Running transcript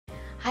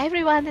Hi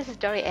everyone, this is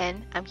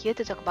Dory-Anne. I'm here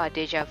to talk about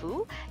Deja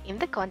Vu in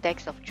the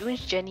context of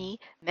June's journey,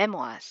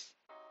 Memoirs.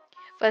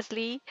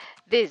 Firstly,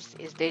 this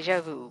is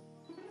Deja Vu.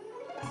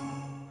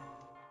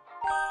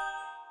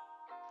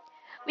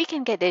 We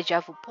can get Deja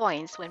Vu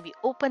points when we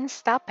open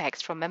star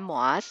packs from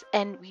Memoirs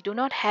and we do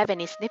not have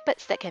any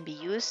snippets that can be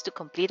used to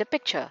complete a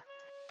picture.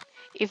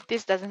 If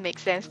this doesn't make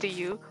sense to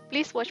you,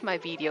 please watch my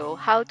video,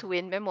 How to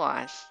Win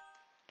Memoirs.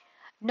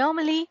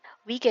 Normally,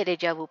 we get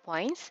Deja Vu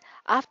points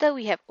after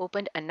we have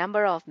opened a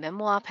number of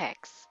Memoir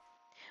Packs.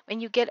 When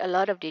you get a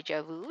lot of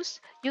deja vus,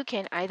 you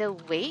can either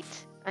wait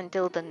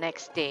until the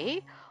next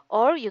day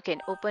or you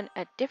can open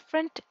a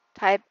different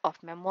type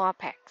of memoir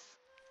packs.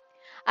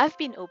 I've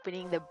been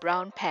opening the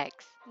brown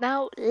packs.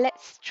 Now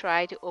let's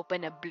try to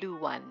open a blue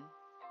one.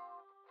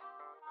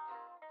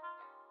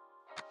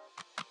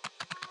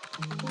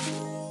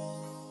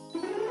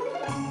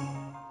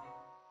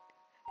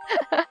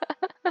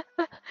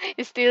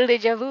 It's still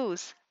deja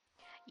vus.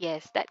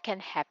 Yes, that can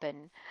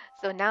happen.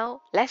 So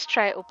now let's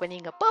try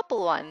opening a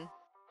purple one.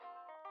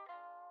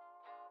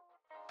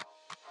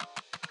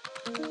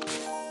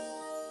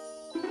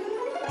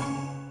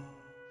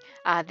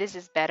 This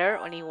is better,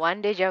 only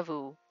one deja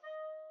vu.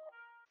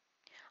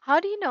 How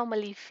do you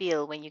normally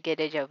feel when you get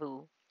deja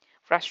vu?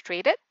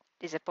 Frustrated?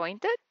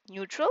 Disappointed?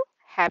 Neutral?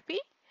 Happy?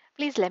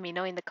 Please let me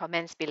know in the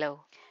comments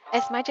below.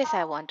 As much as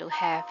I want to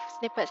have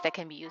snippets that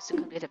can be used to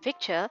complete a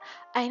picture,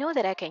 I know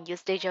that I can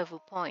use Deja Vu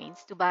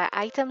points to buy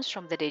items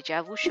from the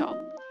Deja Vu Shop.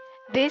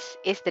 This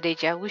is the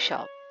Deja Vu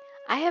Shop.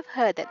 I have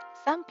heard that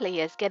some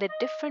players get a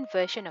different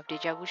version of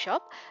Deja Vu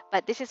Shop,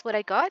 but this is what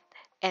I got,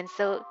 and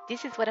so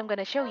this is what I'm going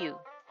to show you.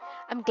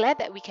 I'm glad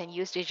that we can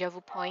use Deja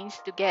Vu points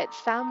to get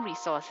some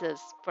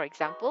resources, for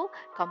example,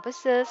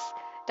 compasses,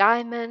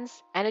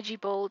 diamonds, energy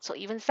bolts, or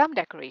even some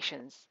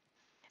decorations.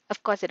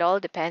 Of course, it all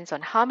depends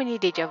on how many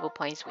Deja Vu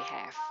points we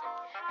have.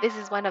 This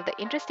is one of the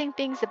interesting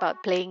things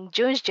about playing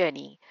June's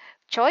Journey.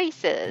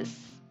 Choices!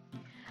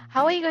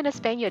 How are you going to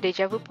spend your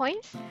Deja Vu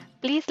points?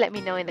 Please let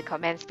me know in the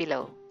comments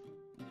below.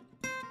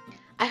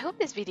 I hope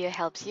this video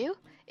helps you.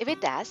 If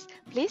it does,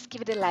 please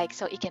give it a like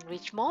so it can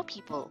reach more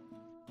people.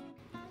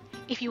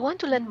 If you want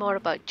to learn more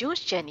about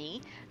June's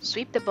journey,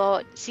 sweep the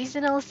board,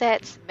 seasonal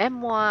sets,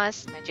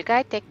 memoirs, magic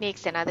guide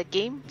techniques, and other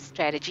game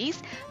strategies,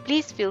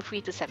 please feel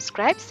free to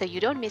subscribe so you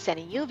don't miss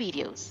any new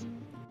videos.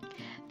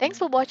 Thanks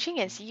for watching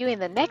and see you in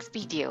the next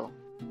video.